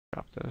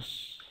Drop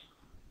this.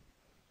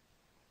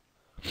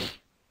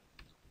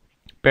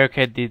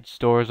 Barricade these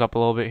doors up a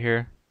little bit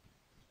here.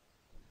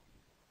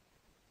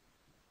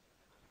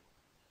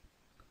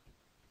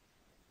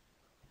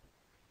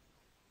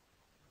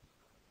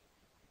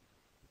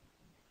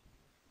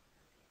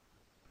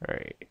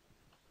 Alright.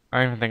 I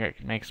don't even think I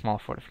can make small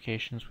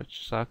fortifications,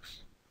 which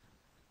sucks.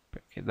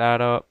 Barricade that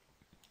up.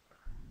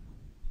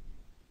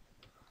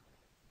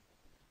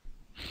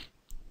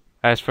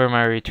 As for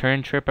my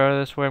return trip out of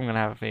this way, I'm gonna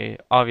have to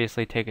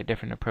obviously take a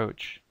different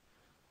approach.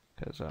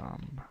 Because,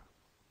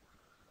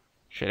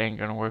 shit ain't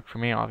gonna work for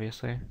me,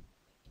 obviously.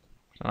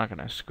 So I'm not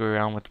gonna screw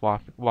around with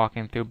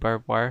walking through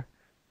barbed wire.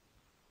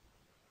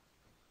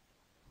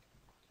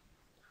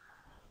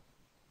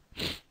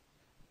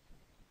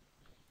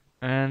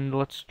 And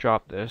let's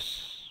drop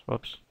this.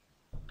 Whoops.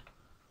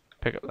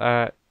 Pick up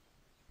that.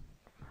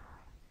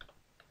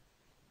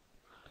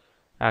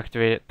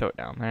 Activate it, throw it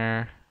down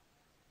there.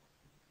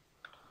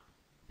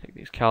 Take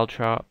these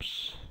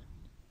caltrops.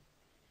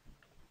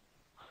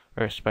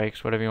 Or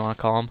spikes, whatever you want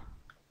to call them.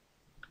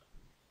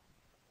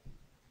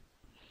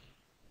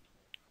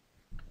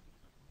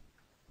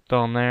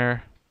 Throw them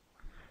there.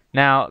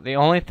 Now, the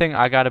only thing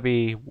I gotta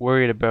be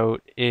worried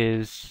about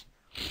is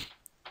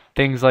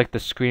things like the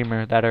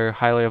Screamer that are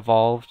highly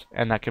evolved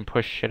and that can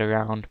push shit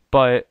around.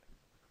 But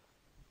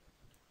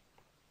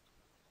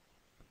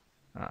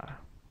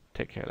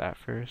take care of that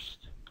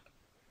first.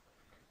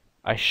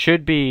 I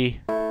should be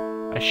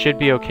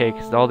okay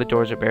because all the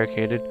doors are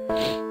barricaded.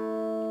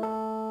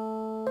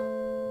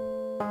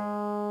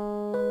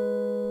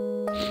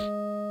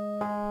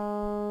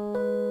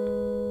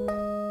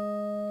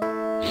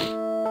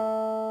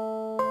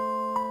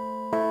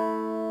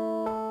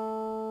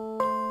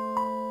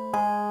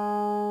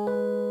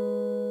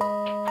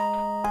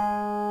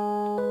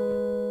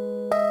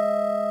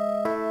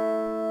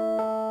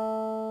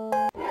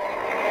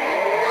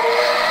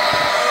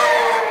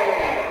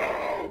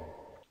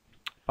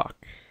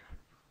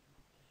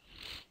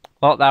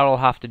 Well, that'll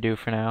have to do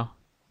for now.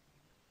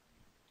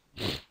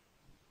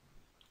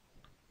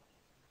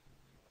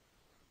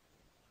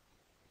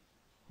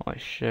 Holy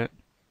shit.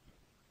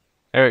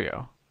 There we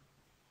go.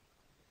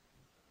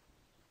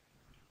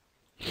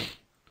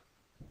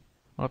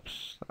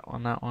 Whoops, that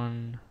one, that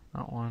one,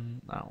 that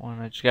one, that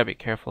one. I just gotta be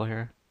careful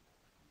here.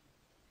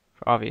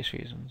 For obvious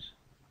reasons.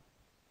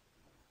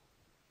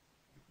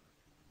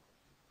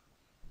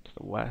 To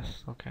the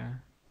west, okay.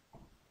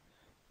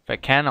 If I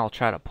can, I'll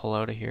try to pull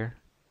out of here.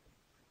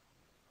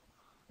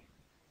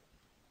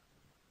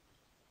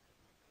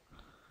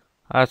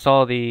 That's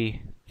all the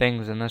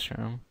things in this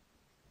room.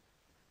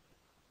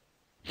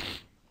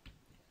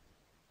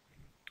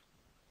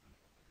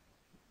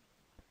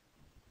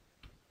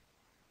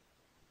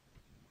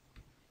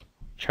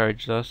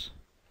 Charge this.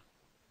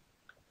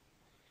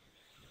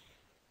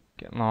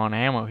 Getting low on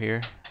ammo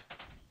here.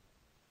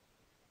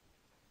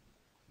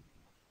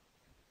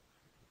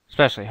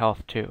 Especially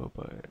health too,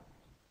 but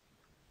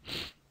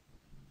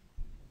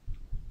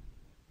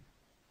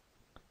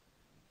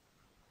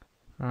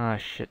ah,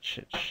 shit.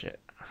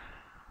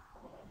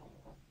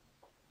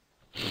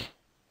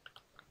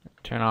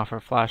 Turn off our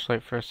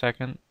flashlight for a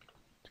second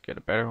to get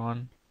a better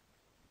one.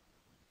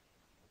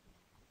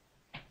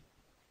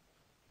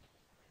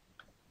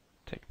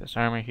 Take this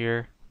armor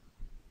here.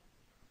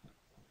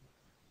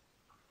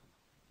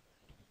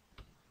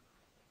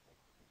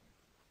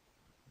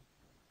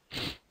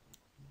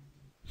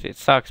 See, it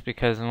sucks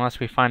because unless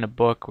we find a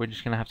book, we're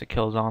just gonna have to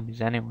kill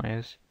zombies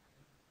anyways.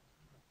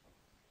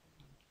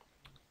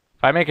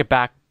 If I make it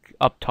back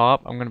up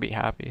top, I'm gonna be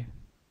happy.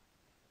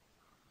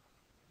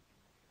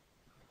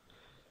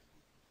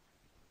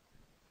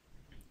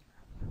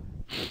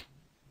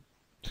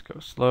 Let's go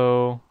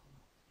slow.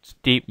 It's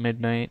deep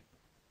midnight.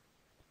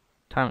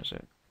 What time is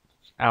it?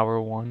 It's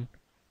hour 1.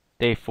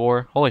 Day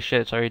 4. Holy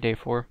shit, it's already day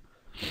 4.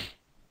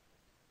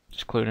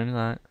 Just clued into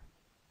that.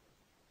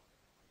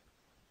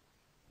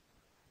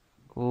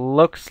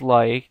 Looks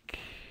like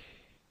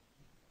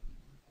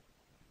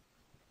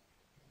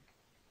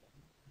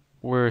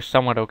we're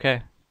somewhat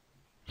okay.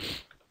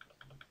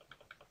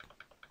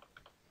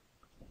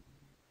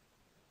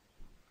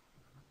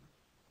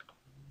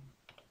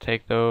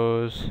 Take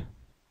those.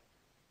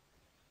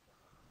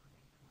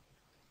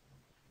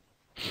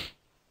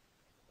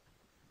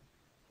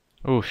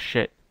 Oh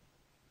shit.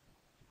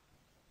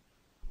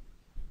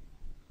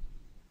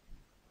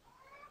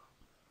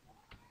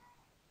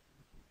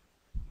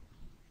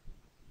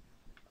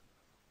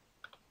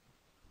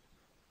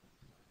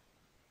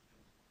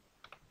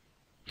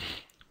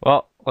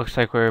 Well, looks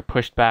like we're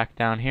pushed back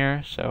down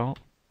here, so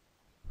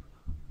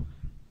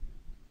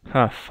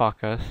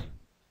fuck us.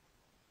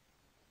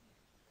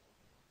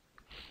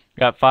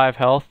 Got 5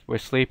 health. We're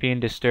sleepy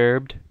and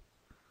disturbed.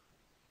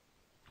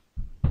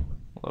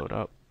 Load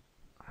up.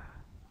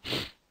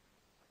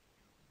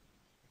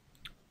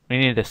 We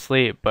need to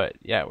sleep, but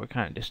yeah, we're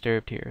kind of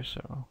disturbed here,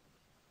 so.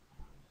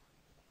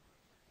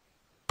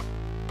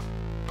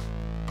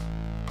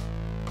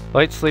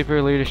 Light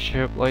sleeper,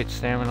 leadership, light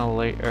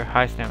stamina,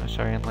 high stamina,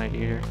 sorry, and light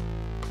eater.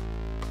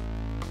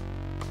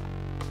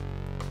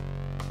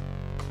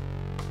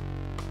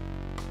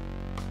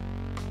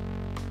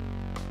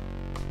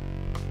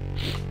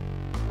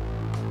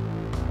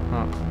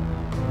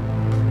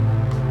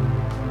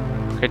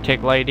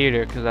 take Light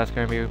Eater, because that's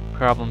going to be a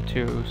problem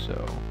too,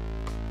 so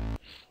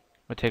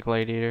we'll take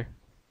Light Eater.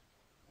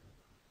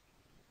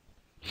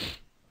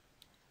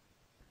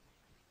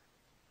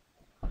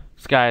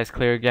 Sky is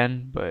clear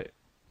again, but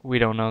we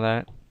don't know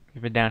that.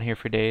 We've been down here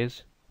for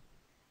days.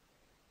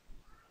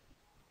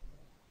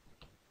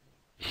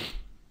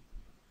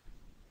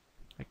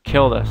 It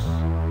killed us.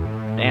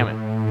 Damn it.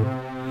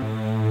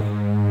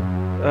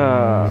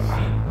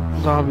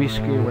 Zombie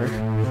Screamer.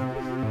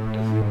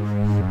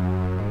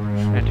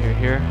 Enter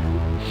here.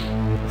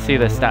 See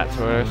the stats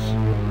for us.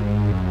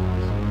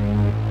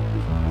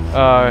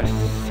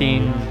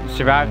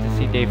 Survived to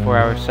see day 4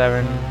 hours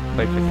 7.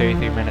 Played for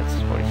 33 minutes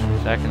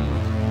 47 seconds.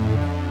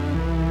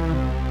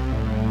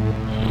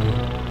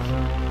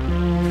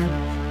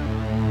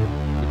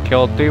 We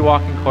killed 3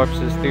 walking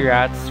corpses, 3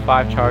 rats,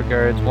 5 char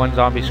guards, 1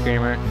 zombie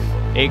screamer,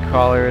 8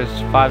 crawlers,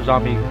 5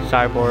 zombie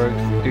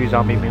cyborgs, 3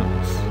 zombie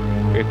mutants.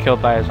 We were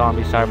killed by a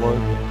zombie cyborg.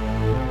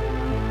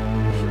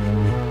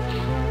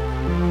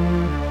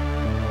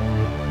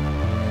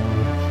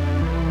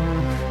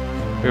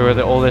 We were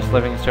the oldest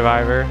living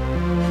survivor.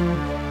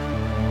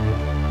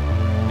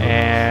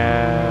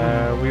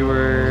 And we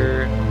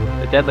were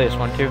the deadliest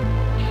one too.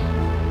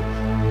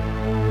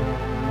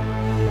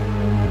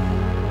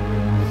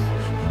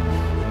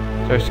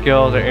 So our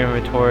skills, our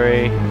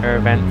inventory, our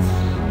events.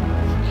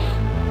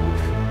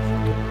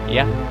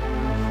 Yeah.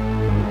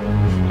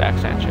 Jack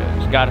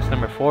Sanchez. Got us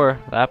number 4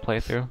 that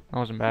playthrough. That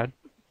wasn't bad.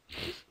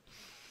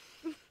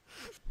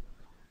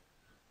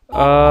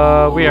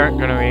 We aren't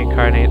gonna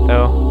reincarnate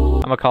though.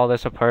 I'm gonna call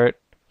this a part.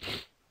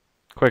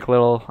 Quick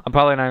little. I'm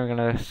probably not even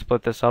gonna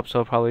split this up, so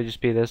it'll probably just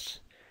be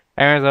this.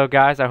 Anyways though,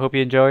 guys, I hope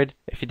you enjoyed.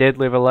 If you did,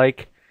 leave a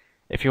like.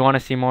 If you want to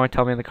see more,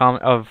 tell me in the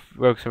comment of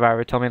Rogue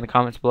Survivor. Tell me in the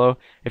comments below.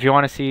 If you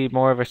want to see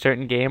more of a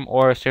certain game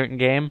or a certain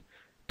game,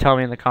 tell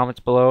me in the comments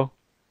below.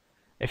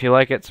 If you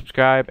like it,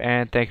 subscribe,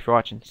 and thank you for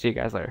watching. See you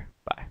guys later.